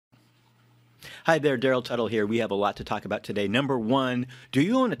Hi there, Daryl Tuttle here. We have a lot to talk about today. Number one, do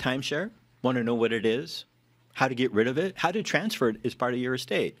you own a timeshare? Want to know what it is? How to get rid of it? How to transfer it as part of your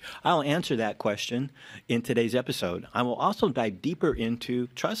estate? I'll answer that question in today's episode. I will also dive deeper into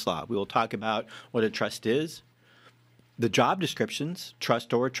trust law. We will talk about what a trust is, the job descriptions,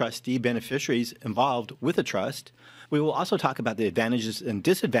 trustor, trustee, beneficiaries involved with a trust. We will also talk about the advantages and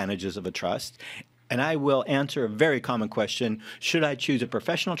disadvantages of a trust. And I will answer a very common question: should I choose a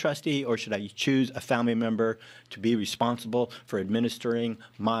professional trustee or should I choose a family member to be responsible for administering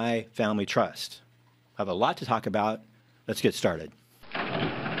my family trust? I have a lot to talk about. Let's get started.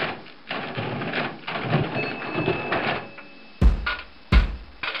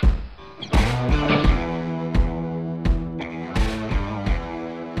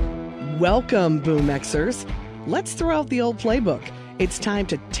 Welcome, Boomxers. Let's throw out the old playbook. It's time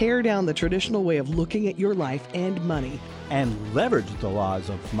to tear down the traditional way of looking at your life and money. And leverage the laws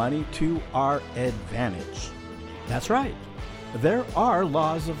of money to our advantage. That's right. There are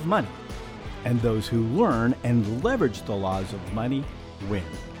laws of money. And those who learn and leverage the laws of money win.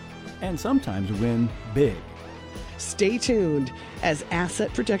 And sometimes win big. Stay tuned as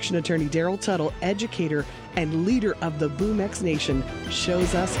asset protection attorney Daryl Tuttle, educator and leader of the BoomX Nation,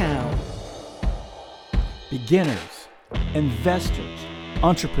 shows us how. Beginners, investors,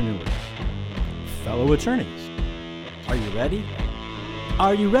 entrepreneurs, fellow attorneys. Are you ready?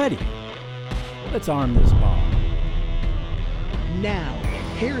 Are you ready? Let's arm this bomb. Now,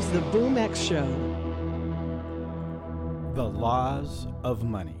 here's the BoomX Show. The laws of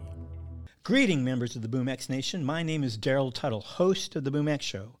money. Greeting, members of the BoomX Nation. My name is Daryl Tuttle, host of the BoomX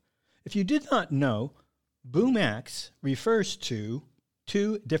Show. If you did not know, BoomX refers to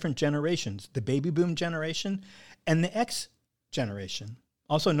two different generations, the baby boom generation and the X generation,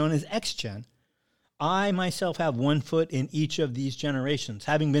 also known as X-Gen. I myself have one foot in each of these generations,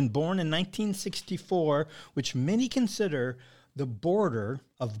 having been born in 1964, which many consider the border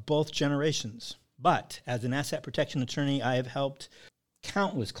of both generations. But as an asset protection attorney, I have helped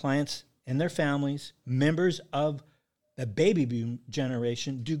countless clients and their families, members of the baby boom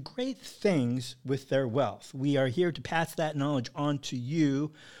generation, do great things with their wealth. We are here to pass that knowledge on to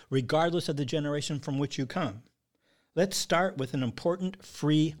you, regardless of the generation from which you come. Let's start with an important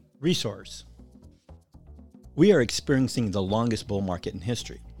free resource. We are experiencing the longest bull market in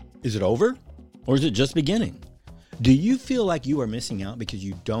history. Is it over, or is it just beginning? Do you feel like you are missing out because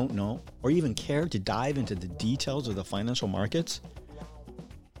you don't know or even care to dive into the details of the financial markets?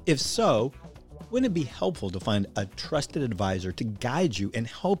 If so, wouldn't it be helpful to find a trusted advisor to guide you and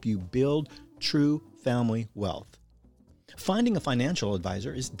help you build true family wealth? Finding a financial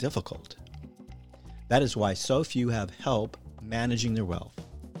advisor is difficult. That is why so few have help managing their wealth.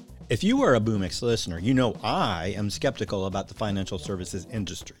 If you are a BoomX listener, you know I am skeptical about the financial services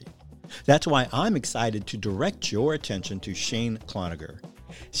industry. That's why I'm excited to direct your attention to Shane Cloninger.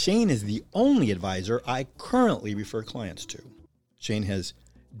 Shane is the only advisor I currently refer clients to. Shane has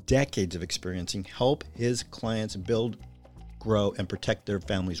decades of experience in help his clients build, grow, and protect their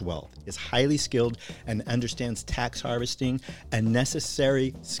family's wealth. Is highly skilled and understands tax harvesting, a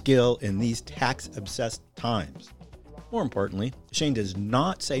necessary skill in these tax-obsessed times. More importantly, Shane does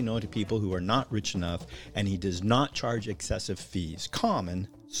not say no to people who are not rich enough, and he does not charge excessive fees. Common,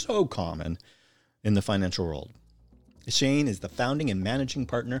 so common, in the financial world. Shane is the founding and managing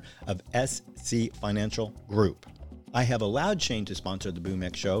partner of SC Financial Group. I have allowed Shane to sponsor the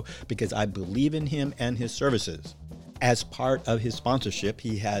BoomX Show because I believe in him and his services. As part of his sponsorship,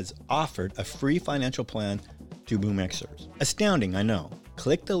 he has offered a free financial plan to BoomXers. Astounding, I know.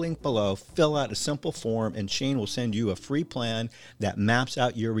 Click the link below, fill out a simple form, and Shane will send you a free plan that maps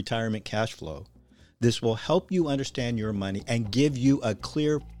out your retirement cash flow. This will help you understand your money and give you a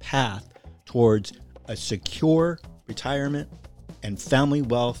clear path towards a secure retirement and family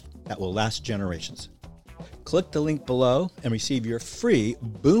wealth that will last generations. Click the link below and receive your free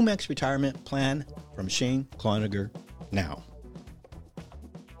BoomX retirement plan from Shane Cloninger now.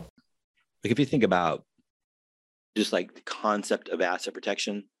 Like if you think about just like the concept of asset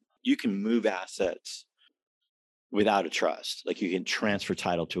protection, you can move assets without a trust. Like you can transfer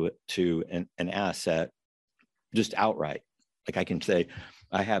title to an asset just outright. Like I can say,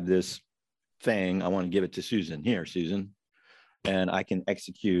 I have this thing, I want to give it to Susan. Here, Susan. And I can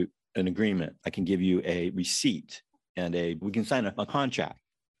execute an agreement. I can give you a receipt and we can sign a contract.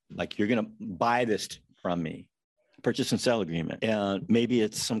 Like you're going to buy this from me, purchase and sell agreement. And maybe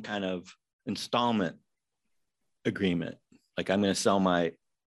it's some kind of installment agreement. Like I'm going to sell my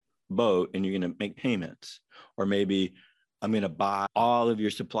boat and you're going to make payments. Or maybe I'm going to buy all of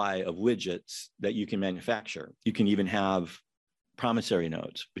your supply of widgets that you can manufacture. You can even have promissory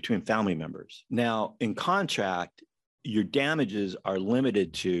notes between family members. Now, in contract, your damages are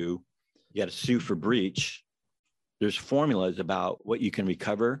limited to, you got to sue for breach. There's formulas about what you can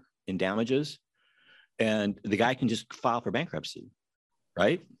recover in damages, and the guy can just file for bankruptcy,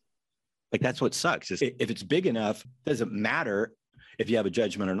 right? Like, that's what sucks. If it's big enough, it doesn't matter if you have a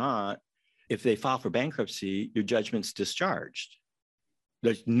judgment or not. If they file for bankruptcy, your judgment's discharged.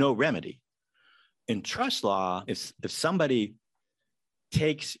 There's no remedy. In trust law, if somebody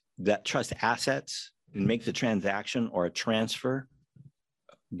takes that trust assets and makes a transaction or a transfer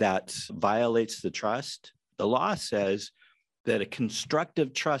that violates the trust, the law says that a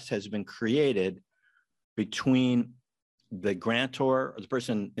constructive trust has been created between the grantor or the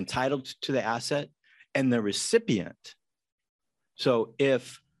person entitled to the asset and the recipient. So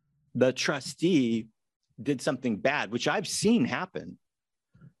if the trustee did something bad, which I've seen happen,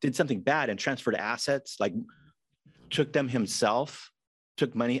 did something bad and transferred assets, like took them himself,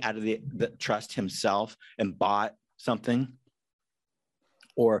 took money out of the trust himself and bought something,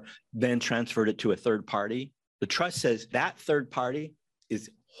 or then transferred it to a third party, the trust says that third party is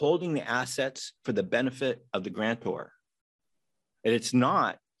holding the assets for the benefit of the grantor. And it's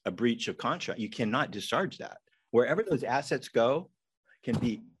not a breach of contract. You cannot discharge that. Wherever those assets go can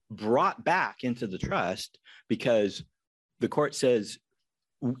be brought back into the trust, because the court says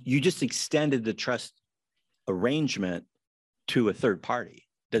you just extended the trust arrangement to a third party.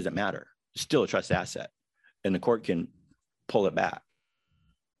 Doesn't matter. It's still a trust asset, and the court can pull it back,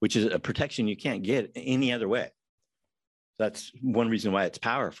 which is a protection you can't get any other way. That's one reason why it's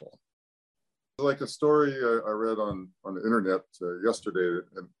powerful. Like a story I read on the internet yesterday,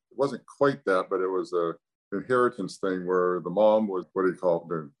 and it wasn't quite that, but it was a inheritance thing where the mom was, what do you call it,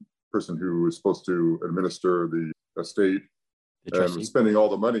 the person who was supposed to administer the estate, and was spending all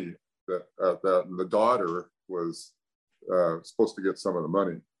the money that and the daughter was supposed to get some of the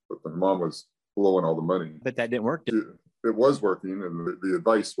money, but the mom was blowing all the money. But that didn't work. It was working, and the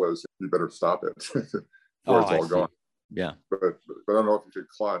advice was, you better stop it before it's all gone. Yeah. But I don't know if you could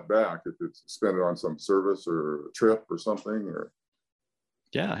claw it back if it's spent it on some service or a trip or something. Or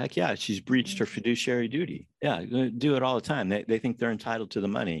yeah, heck yeah. She's breached her fiduciary duty. Yeah, do it all the time. They think they're entitled to the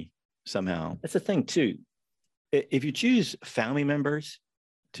money somehow. That's the thing too. If you choose family members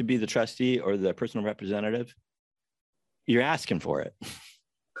to be the trustee or the personal representative, you're asking for it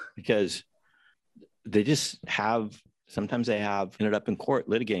because they just have, sometimes they have ended up in court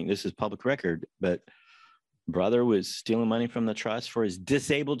litigating. This is public record, but brother was stealing money from the trust for his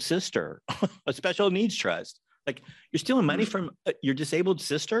disabled sister, a special needs trust. Like, you're stealing money from your disabled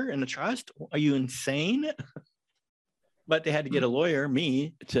sister in the trust? Are you insane? But they had to get a lawyer,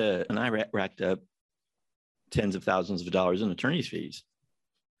 me, and I racked up tens of thousands of dollars in attorney's fees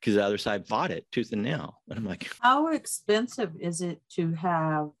because the other side fought it tooth and nail. And I'm like, how expensive is it to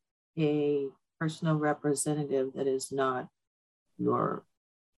have a personal representative that is not your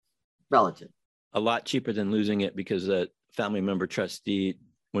relative? A lot cheaper than losing it because a family member trustee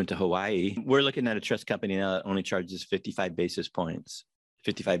went to Hawaii. We're looking at a trust company now that only charges 55 basis points,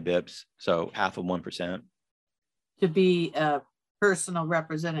 55 bips, so half of 1%. To be a personal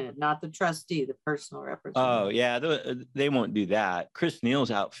representative, not the trustee, the personal representative. Oh, yeah, they won't do that. Chris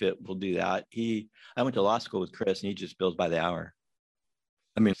Neal's outfit will do that. I went to law school with Chris, and he just bills by the hour.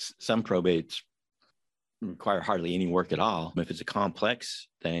 I mean, some probates require hardly any work at all. If it's a complex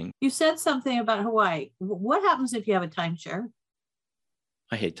thing. You said something about Hawaii. What happens if you have a timeshare?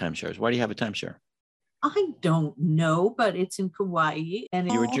 I hate timeshares. Why do you have a timeshare? I don't know, but it's in Kauai.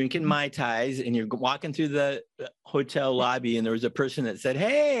 And you were drinking Mai Tais and you're walking through the hotel lobby, and there was a person that said,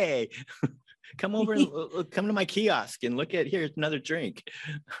 hey, come over and come to my kiosk and look at, here's another drink.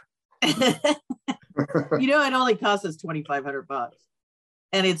 It only costs us $2,500.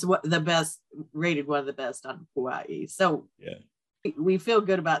 And it's the best, rated one of the best on Hawaii. So yeah, we feel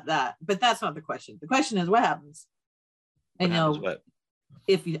good about that. But that's not the question. The question is, what happens?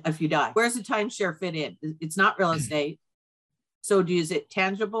 If you die, where's the timeshare fit in? It's not real estate. So is it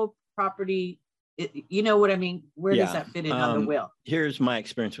tangible property? You know what I mean? Where does that fit in on the will? Here's my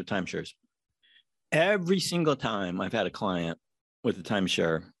experience with timeshares. Every single time I've had a client with a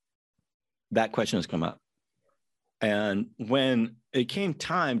timeshare, that question has come up. And when it came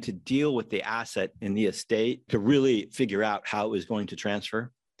time to deal with the asset in the estate to really figure out how it was going to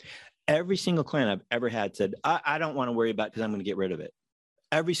transfer, every single client I've ever had said, I don't want to worry about it because I'm going to get rid of it.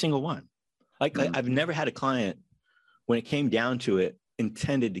 Every single one. I've never had a client, when it came down to it,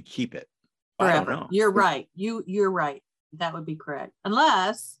 intended to keep it. Forever. I don't know. You're right. You're right. That would be correct.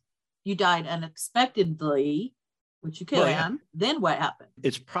 Unless you died unexpectedly, which you can, then what happened?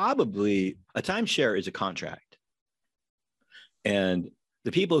 It's probably, a timeshare is a contract. And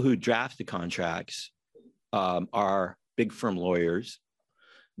the people who draft the contracts are big firm lawyers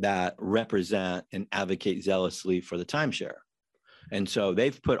that represent and advocate zealously for the timeshare. And so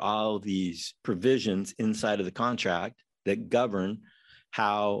they've put all these provisions inside of the contract that govern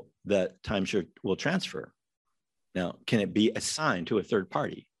how the timeshare will transfer. Now, can it be assigned to a third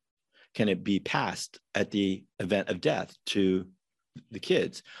party? Can it be passed at the event of death to the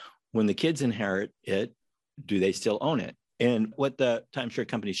kids? When the kids inherit it, do they still own it? And what the timeshare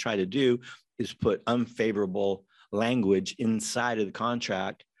companies try to do is put unfavorable language inside of the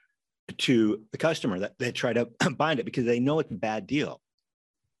contract to the customer that they try to bind it because they know it's a bad deal.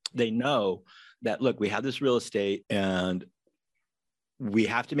 They know that, look, we have this real estate and we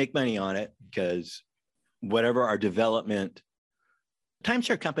have to make money on it because whatever our development,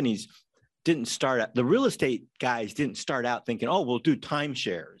 timeshare companies didn't start out, the real estate guys didn't start out thinking, oh, we'll do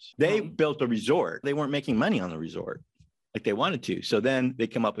timeshares. They built a resort. They weren't making money on the resort like they wanted to. So then they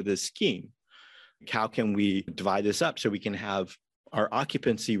come up with this scheme. How can we divide this up so we can have our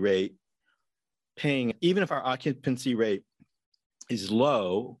occupancy rate paying, even if our occupancy rate is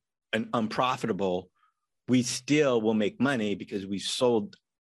low and unprofitable, we still will make money because we sold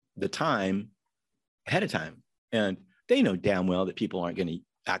the time ahead of time. And they know damn well that people aren't going to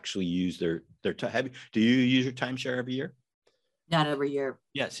actually use their time. Do you use your timeshare every year? Not every year.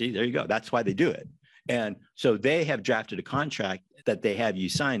 Yeah, see, there you go. That's why they do it. And so they have drafted a contract that they have you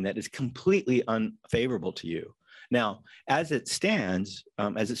sign that is completely unfavorable to you. Now, as it stands,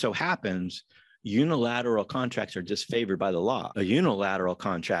 as it so happens, unilateral contracts are disfavored by the law. A unilateral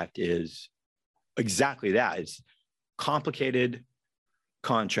contract is exactly that. It's complicated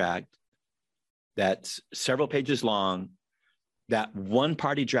contract that's several pages long that one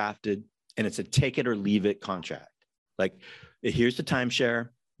party drafted, and it's a take it or leave it contract. Like, here's the timeshare.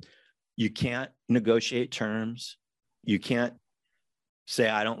 You can't negotiate terms. You can't say,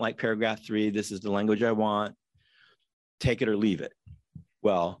 I don't like paragraph 3. This is the language I want. Take it or leave it.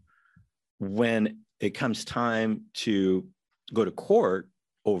 Well, when it comes time to go to court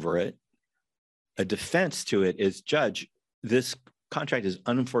over it, a defense to it is, Judge, this contract is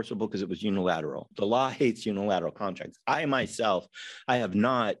unenforceable because it was unilateral. The law hates unilateral contracts. I myself, I have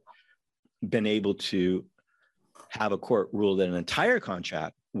not been able to have a court rule that an entire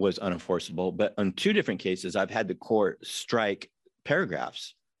contract was unenforceable, but on 2 different cases, I've had the court strike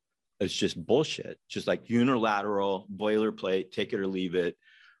paragraphs. It's just bullshit, just like unilateral, boilerplate, take it or leave it,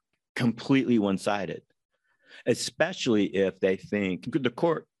 completely one-sided, especially if they think the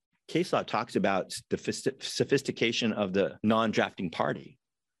court case law talks about the sophistication of the non-drafting party.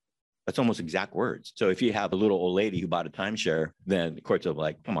 That's almost exact words. So if you have a little old lady who bought a timeshare, then the courts are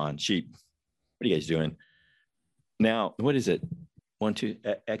like, come on, what are you guys doing? Now, what is it?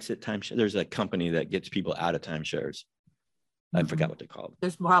 Exit timeshare. There's a company that gets people out of timeshares. I forgot what they call it.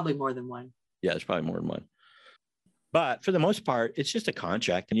 There's probably more than one. Yeah, there's probably more than one. But for the most part, it's just a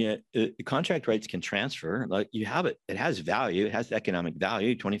contract, and yet the contract rights can transfer. Like, you have it. It has value. It has economic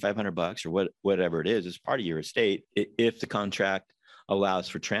value, $2,500 or whatever it is. It's part of your estate. If the contract allows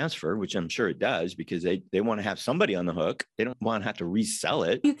for transfer, which I'm sure it does, because they want to have somebody on the hook. They don't want to have to resell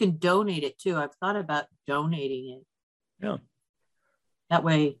it. You can donate it too. I've thought about donating it. Yeah. That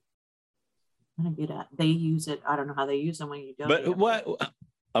way, they use it. I don't know how they use them when you donate. But what?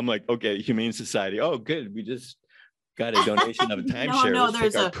 I'm like, okay, Humane Society. Oh, good. We just got a donation of a timeshare. No,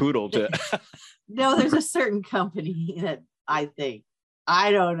 there's a poodle to. No, there's a certain company that I think.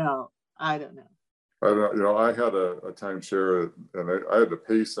 I don't know. I had a timeshare, and I had to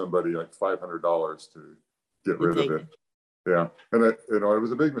pay somebody like $500 to get rid of it. Yeah, and it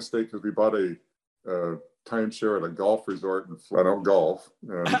was a big mistake because we bought a timeshare at a golf resort, and I don't golf,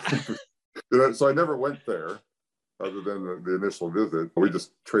 and so I never went there, other than the initial visit. We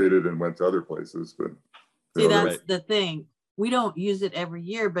just traded and went to other places. But see, that's the thing. We don't use it every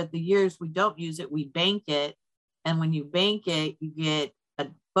year, but the years we don't use it, we bank it, and when you bank it, you get a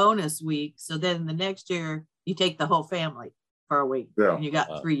bonus week. So then the next year, you take the whole family for a week, and you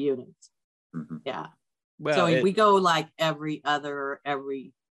got 3 units. Mm-hmm. Yeah. Well, so we go like every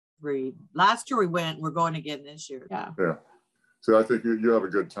 3. Last year we went. We're going again this year. Yeah. Yeah. So I think you have a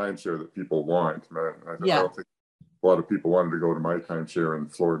good timeshare that people want. I don't think a lot of people wanted to go to my timeshare in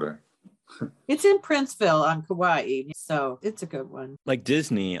Florida. It's in Princeville on Kauai, so it's a good one. Like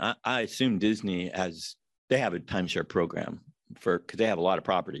Disney, I assume Disney they have a timeshare program because they have a lot of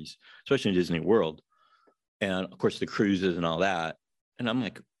properties, especially in Disney World, and of course the cruises and all that. And I'm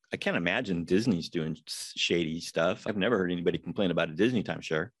like, I can't imagine Disney's doing shady stuff. I've never heard anybody complain about a Disney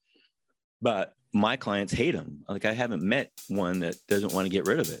timeshare, but my clients hate them. Like, I haven't met one that doesn't want to get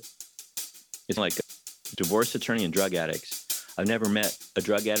rid of it. It's like divorce attorney and drug addicts. I've never met a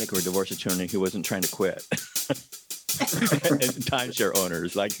drug addict or a divorce attorney who wasn't trying to quit. And timeshare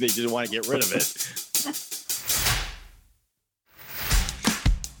owners, like they just want to get rid of it.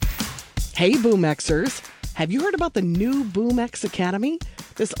 Hey, BoomXers. Have you heard about the new BoomX Academy?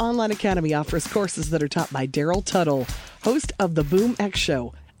 This online academy offers courses that are taught by Daryl Tuttle, host of The BoomX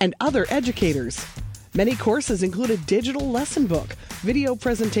Show, and other educators. Many courses include a digital lesson book, video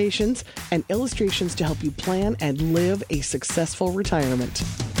presentations, and illustrations to help you plan and live a successful retirement.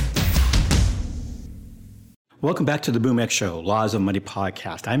 Welcome back to the BoomX Show, Laws of Money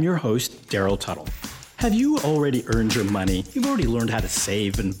podcast. I'm your host, Daryl Tuttle. Have you already earned your money? You've already learned how to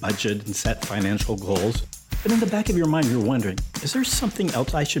save and budget and set financial goals. But in the back of your mind, you're wondering, is there something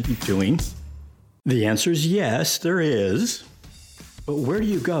else I should be doing? The answer is yes, there is. But where do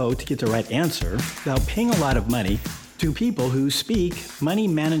you go to get the right answer without paying a lot of money to people who speak money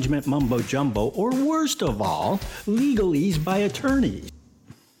management mumbo jumbo, or worst of all, legalese by attorneys?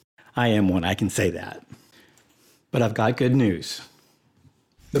 I am one, I can say that. But I've got good news.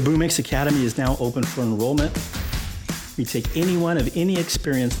 The BoomX Academy is now open for enrollment. We take anyone of any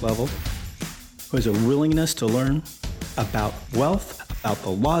experience level who has a willingness to learn about wealth, about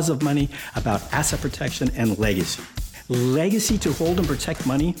the laws of money, about asset protection, and legacy. Legacy to hold and protect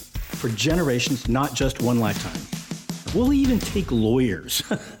money for generations, not just one lifetime. We'll even take lawyers.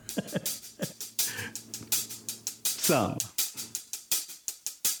 Some.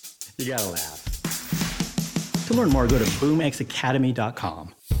 You gotta laugh. To learn more, go to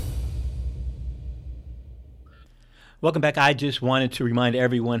boomxacademy.com. Welcome back. I just wanted to remind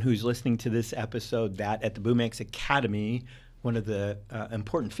everyone who's listening to this episode that at the BoomX Academy, one of the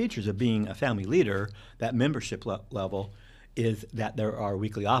important features of being a family leader, that membership level, is that there are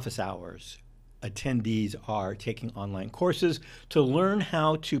weekly office hours. Attendees are taking online courses to learn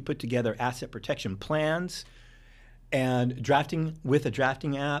how to put together asset protection plans and drafting with a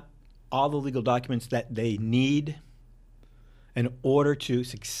drafting app all the legal documents that they need in order to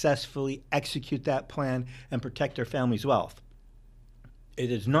successfully execute that plan and protect their family's wealth.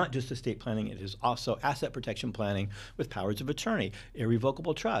 It is not just estate planning, it is also asset protection planning with powers of attorney,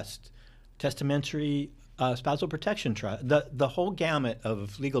 irrevocable trust, testamentary spousal protection trust, the whole gamut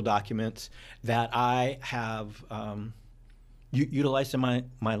of legal documents that I have utilized in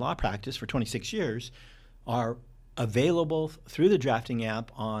my law practice for 26 years are available through the drafting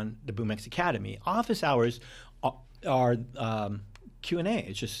app on the BoomX Academy. Office hours are Q&A.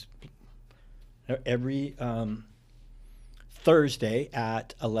 It's just every Thursday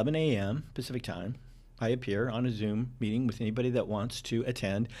at 11 a.m. Pacific time. I appear on a Zoom meeting with anybody that wants to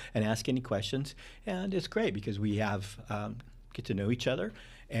attend and ask any questions. And it's great because we have get to know each other,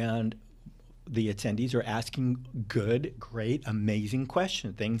 and the attendees are asking good, great, amazing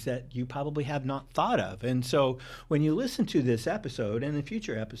questions, things that you probably have not thought of. And so when you listen to this episode and in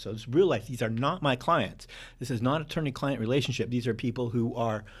future episodes, realize these are not my clients. This is not an attorney-client relationship. These are people who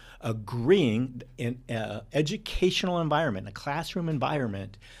are agreeing in an educational environment, a classroom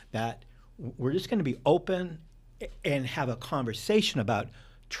environment, that we're just going to be open and have a conversation about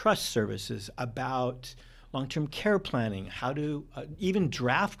trust services, about long-term care planning, how to even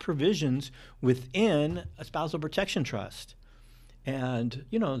draft provisions within a spousal protection trust. And,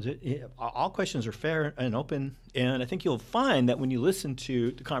 you know, all questions are fair and open. And I think you'll find that when you listen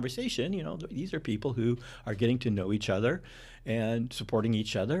to the conversation, you know, these are people who are getting to know each other and supporting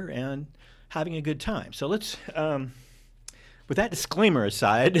each other and having a good time. So let's, with that disclaimer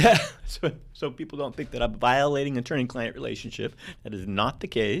aside, so people don't think that I'm violating attorney-client relationship, that is not the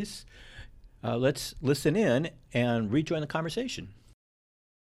case. Let's listen in and rejoin the conversation.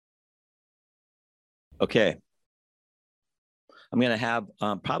 Okay. I'm going to have,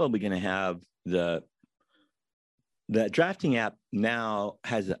 probably going to have the drafting app now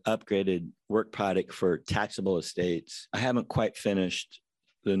has an upgraded work product for taxable estates. I haven't quite finished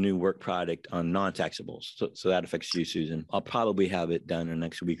the new work product on non-taxables. So that affects you, Susan. I'll probably have it done in the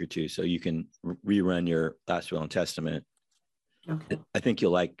next week or two so you can rerun your last will and testament. Okay. I think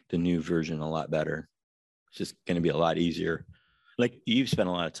you'll like the new version a lot better. It's just going to be a lot easier. Like, you've spent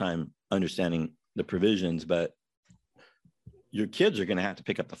a lot of time understanding the provisions, but your kids are going to have to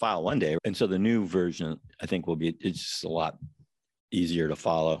pick up the file one day. And so the new version, I think, it's just a lot easier to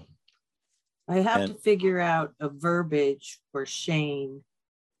follow. I have to figure out a verbiage for Shane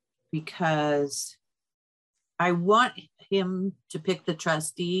because I want him to pick the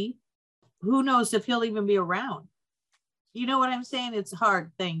trustee. Who knows if he'll even be around? You know what I'm saying? It's a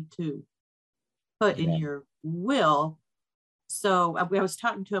hard thing to put in your will. So I was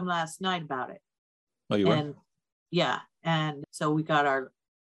talking to him last night about it. Oh, you were? Yeah. And so we got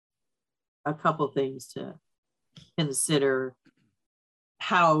a couple things to consider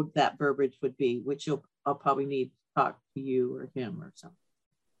how that verbiage would be, which I'll probably need to talk to you or him or something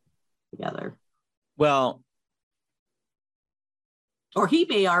together. Well, or he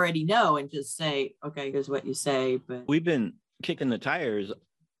may already know and just say, okay, here's what you say. But we've been kicking the tires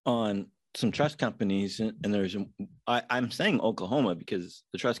on some trust companies, and I'm saying Oklahoma because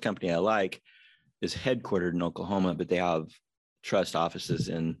the trust company I like is headquartered in Oklahoma, but they have trust offices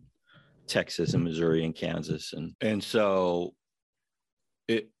in Texas and Missouri and Kansas. And so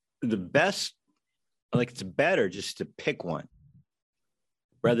it's better just to pick one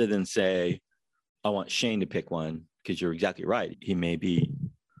rather than say, I want Shane to pick one, because you're exactly right. He may be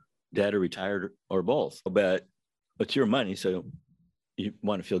dead or retired or both, but it's your money. So you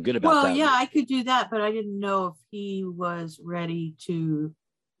want to feel good about that. Well, yeah, I could do that, but I didn't know if he was ready to.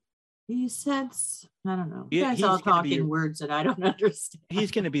 He said, I don't know. You guys all talking words that I don't understand.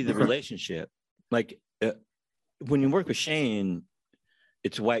 He's going to be the relationship. Like when you work with Shane,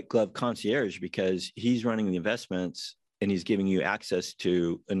 it's white glove concierge because he's running the investments and he's giving you access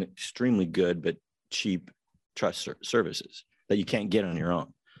to an extremely good but cheap trust services that you can't get on your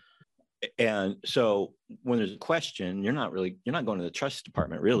own. And so when there's a question, you're not going to the trust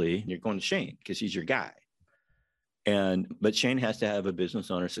department, really. You're going to Shane because he's your guy. But Shane has to have a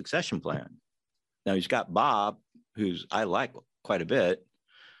business owner succession plan. Now he's got Bob, who's I like quite a bit,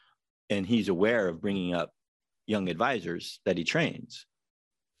 and he's aware of bringing up young advisors that he trains.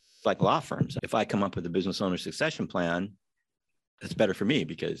 It's like law firms. If I come up with a business owner succession plan, that's better for me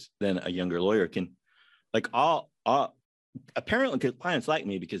because then a younger lawyer can, apparently clients like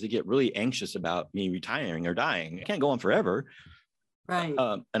me because they get really anxious about me retiring or dying. I can't go on forever. Right.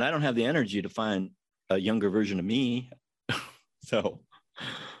 And I don't have the energy to find a younger version of me. So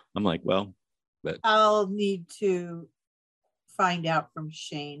I'm like, well, but I'll need to find out from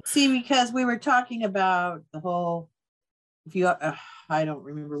Shane. See, because we were talking about the whole, I don't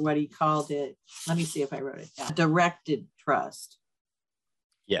remember what he called it. Let me see if I wrote it down. Directed trust.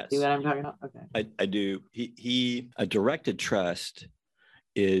 Yes. See what I'm talking about? Okay. I do. A directed trust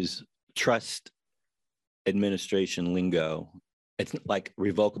is trust administration lingo. It's like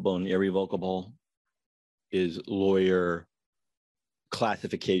revocable and irrevocable is lawyer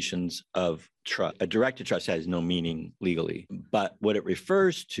classifications of trust. A directed trust has no meaning legally, but what it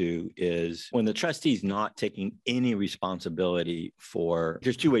refers to is when the trustee is not taking any responsibility for,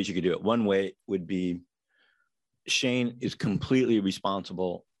 there's two ways you could do it. One way would be Shane is completely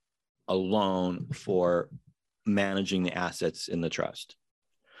responsible alone for managing the assets in the trust.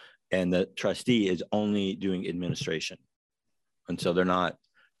 And the trustee is only doing administration. And so they're not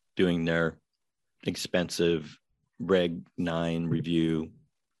doing their expensive Reg 9 review,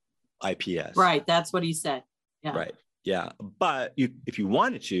 IPS. Right. That's what he said. Yeah. Right. Yeah. But if you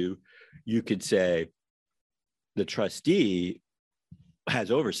wanted to, you could say the trustee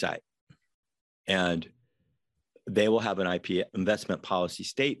has oversight and they will have an IP investment policy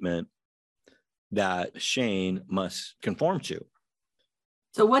statement that Shane must conform to.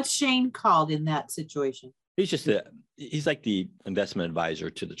 So what's Shane called in that situation? He's like the investment advisor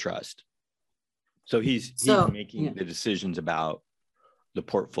to the trust. So he's making the decisions about the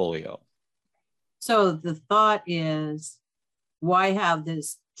portfolio. So the thought is, why have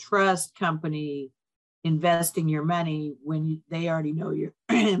this trust company investing your money when they already know your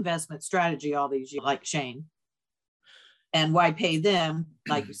investment strategy all these years, like Shane? And why pay them,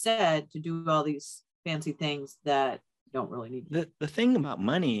 like you said, to do all these fancy things that don't really need to. The thing about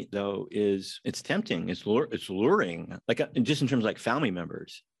money, though, is it's tempting. It's luring, like just in terms of like family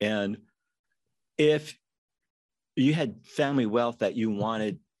members. And if you had family wealth that you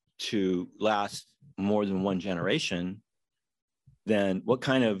wanted to last more than one generation, then what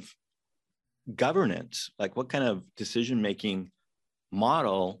kind of governance, like what kind of decision-making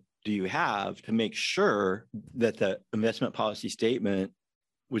model do you have to make sure that the investment policy statement,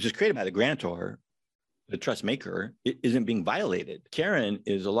 which is created by the grantor, the trust maker, it isn't being violated? Karen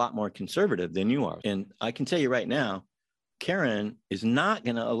is a lot more conservative than you are. And I can tell you right now, Karen is not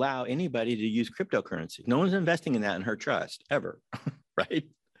going to allow anybody to use cryptocurrency. No one's investing in that in her trust ever, right?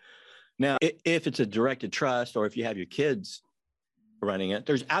 Now, if it's a directed trust or if you have your kids running it,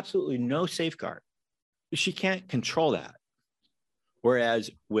 there's absolutely no safeguard. She can't control that. Whereas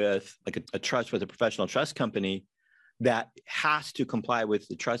with like a trust with a professional trust company that has to comply with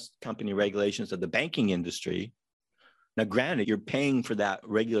the trust company regulations of the banking industry. Now, granted, you're paying for that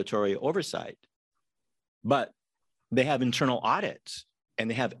regulatory oversight, but they have internal audits and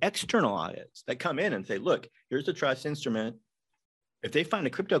they have external audits that come in and say, look, here's the trust instrument. If they find a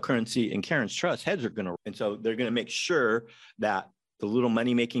cryptocurrency in Karen's trust, heads are going to, and so they're going to make sure that the little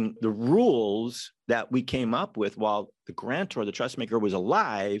money-making, the rules that we came up with while the grantor, the trust maker, was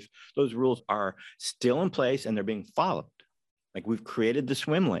alive, those rules are still in place and they're being followed. Like, we've created the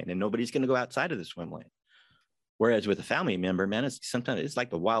swim lane and nobody's going to go outside of the swim lane. Whereas with a family member, man, sometimes it's like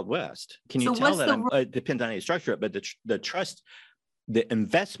the Wild West. Can you tell that? It depends on how you structure it, but the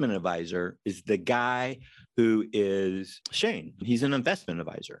investment advisor is the guy who is Shane. He's an investment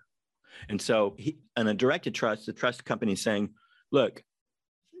advisor. And so on a directed trust, the trust company is saying, look,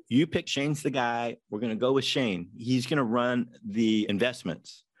 you pick Shane's the guy. We're going to go with Shane. He's going to run the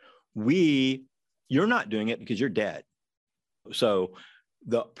investments. You're not doing it because you're dead. So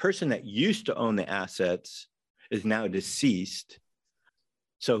the person that used to own the assets is now deceased.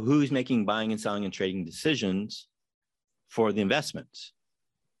 So who's making buying and selling and trading decisions for the investments?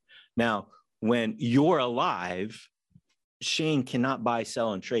 Now, when you're alive, Shane cannot buy,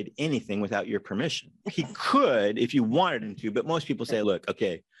 sell, and trade anything without your permission. He could if you wanted him to, but most people say, look,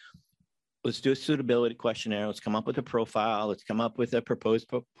 okay, let's do a suitability questionnaire. Let's come up with a profile. Let's come up with a proposed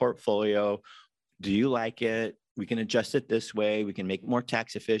portfolio. Do you like it? We can adjust it this way. We can make it more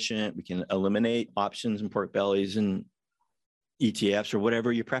tax efficient. We can eliminate options and pork bellies and ETFs or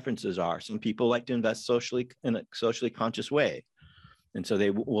whatever your preferences are. Some people like to invest in a socially conscious way. And so they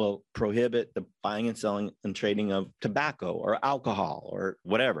will prohibit the buying and selling and trading of tobacco or alcohol or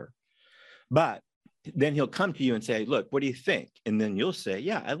whatever. But then he'll come to you and say, look, what do you think? And then you'll say,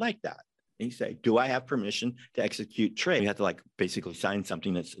 yeah, I like that. And you say, do I have permission to execute trade? You have to basically sign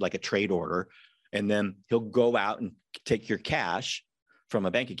something that's like a trade order. And then he'll go out and take your cash from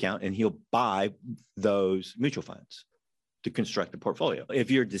a bank account and he'll buy those mutual funds to construct the portfolio.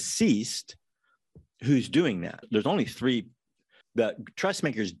 If you're deceased, who's doing that? There's only three. The trust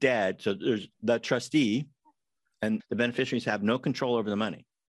maker's dead. So there's the trustee, and the beneficiaries have no control over the money.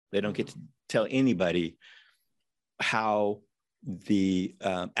 They don't get to tell anybody how the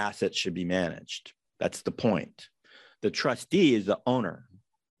assets should be managed. That's the point. The trustee is the owner.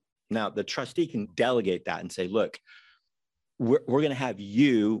 Now, the trustee can delegate that and say, look, we're going to have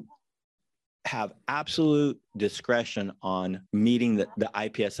you have absolute discretion on meeting the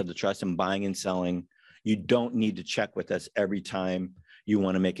IPS of the trust and buying and selling. You don't need to check with us every time you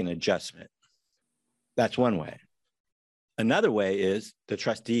want to make an adjustment. That's one way. Another way is the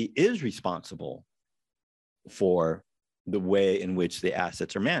trustee is responsible for the way in which the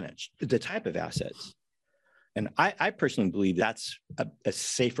assets are managed, the type of assets. And I personally believe that's a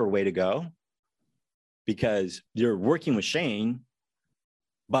safer way to go, because you're working with Shane,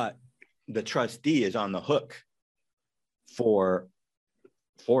 but the trustee is on the hook for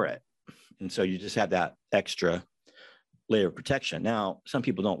it. And so you just have that extra layer of protection. Now, some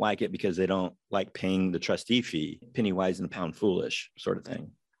people don't like it because they don't like paying the trustee fee, penny wise and a pound foolish sort of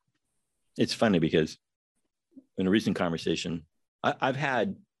thing. It's funny because in a recent conversation, I've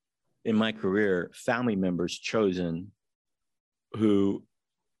had in my career family members chosen who,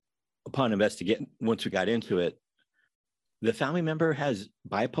 upon investigating, once we got into it, the family member has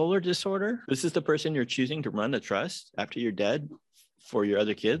bipolar disorder. This is the person you're choosing to run the trust after you're dead for your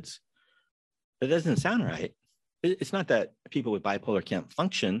other kids. That doesn't sound right. It's not that people with bipolar can't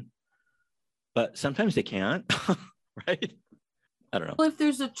function, but sometimes they can't, right? I don't know. Well, if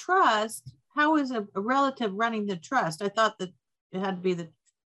there's a trust, how is a relative running the trust? I thought that it had to be the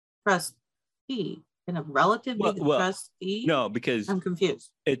trustee. Can a relative be the trustee? No, because I'm confused.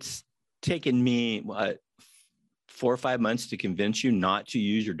 It's taken me, 4 or 5 months to convince you not to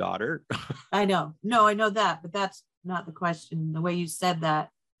use your daughter. I know. No, I know that, but that's not the question. The way you said that.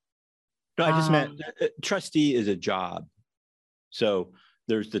 No, I just meant trustee is a job. So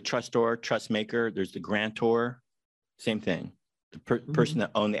there's the trustor, trust maker. There's the grantor, same thing. The person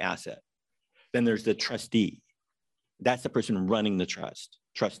that owned the asset. Then there's the trustee. That's the person running the trust,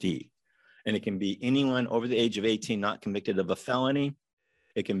 trustee. And it can be anyone over the age of 18 not convicted of a felony.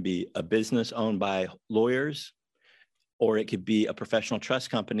 It can be a business owned by lawyers, or it could be a professional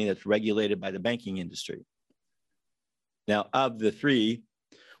trust company that's regulated by the banking industry. Now, of the three,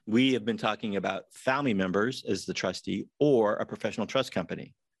 we have been talking about family members as the trustee or a professional trust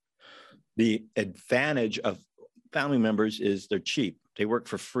company. The advantage of family members is they're cheap. They work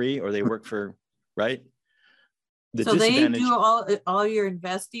for free or they work for, right? So they do all your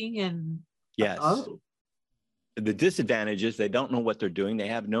investing and... Yes. Oh. The disadvantage is they don't know what they're doing. They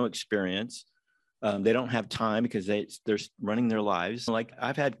have no experience. They don't have time because they're running their lives. Like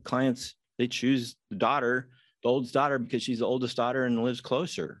I've had clients, they choose the oldest daughter because she's the oldest daughter and lives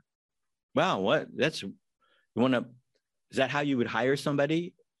closer. Wow, is that how you would hire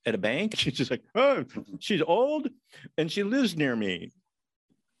somebody at a bank? She's just like, oh, she's old and she lives near me.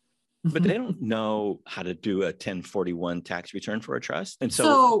 but they don't know how to do a 1041 tax return for a trust. And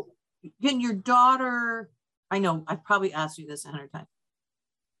so can your daughter, I know I've probably asked you this 100 times,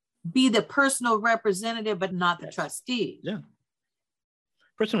 be the personal representative, but not the trustee? Yeah.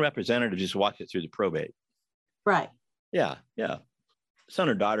 Personal representative just walks it through the probate. Right. Yeah. Yeah. Son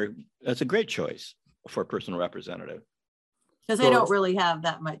or daughter, that's a great choice for a personal representative. Because they don't really have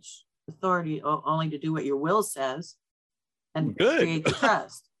that much authority, only to do what your will says and create the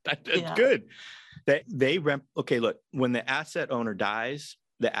trust. That's good. Okay, look, when the asset owner dies,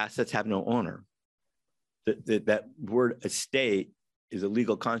 the assets have no owner. That word estate is a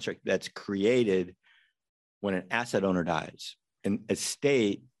legal construct that's created when an asset owner dies. An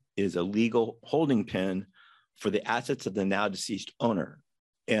estate is a legal holding pen for the assets of the now deceased owner.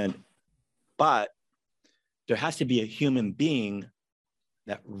 But there has to be a human being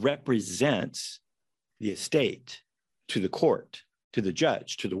that represents the estate to the court, to the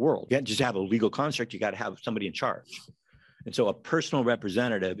judge, to the world. You can't just have a legal construct, you got to have somebody in charge. And so a personal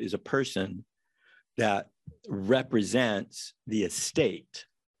representative is a person that represents the estate.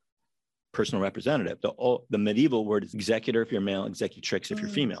 Personal representative. The medieval word is executor if you're male, executrix if you're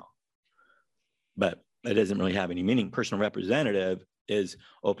female. But it doesn't really have any meaning. Personal representative is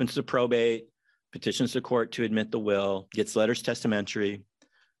opens to probate, petitions the court to admit the will, gets letters testamentary,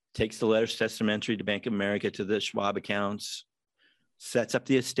 takes the letters testamentary to Bank of America, to the Schwab accounts, sets up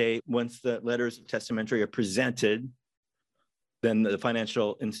the estate. Once the letters testamentary are presented, then the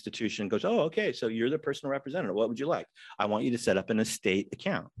financial institution goes, oh, okay, so you're the personal representative. What would you like? I want you to set up an estate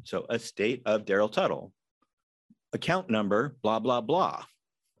account. So estate of Daryl Tuttle, account number, blah, blah, blah.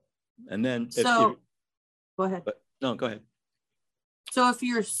 And then go ahead. No, go ahead. So if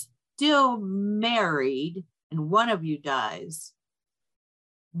you're still married and one of you dies,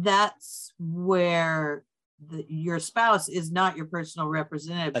 that's where your spouse is not your personal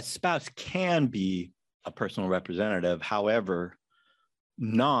representative. A spouse can be a personal representative, however,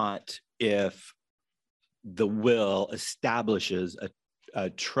 not if the will establishes a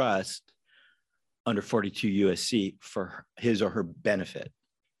trust under 42 USC for his or her benefit.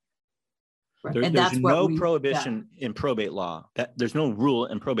 Right. There's no prohibition in probate law. There's no rule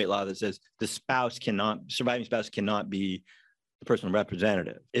in probate law that says the surviving spouse cannot be the personal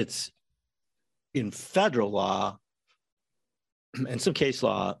representative. It's in federal law and some case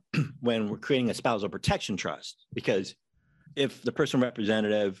law when we're creating a spousal protection trust, because if the personal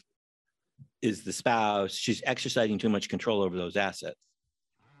representative is the spouse, she's exercising too much control over those assets.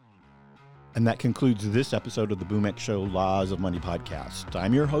 And that concludes this episode of the BoomX Show Laws of Money podcast.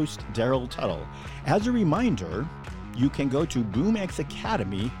 I'm your host, Daryl Tuttle. As a reminder, you can go to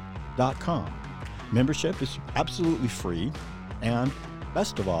boomxacademy.com. Membership is absolutely free. And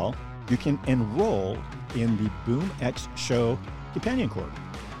best of all, you can enroll in the BoomX Show Companion Course.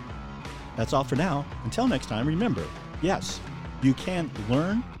 That's all for now. Until next time, remember, yes, you can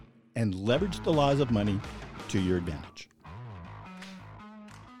learn and leverage the laws of money to your advantage.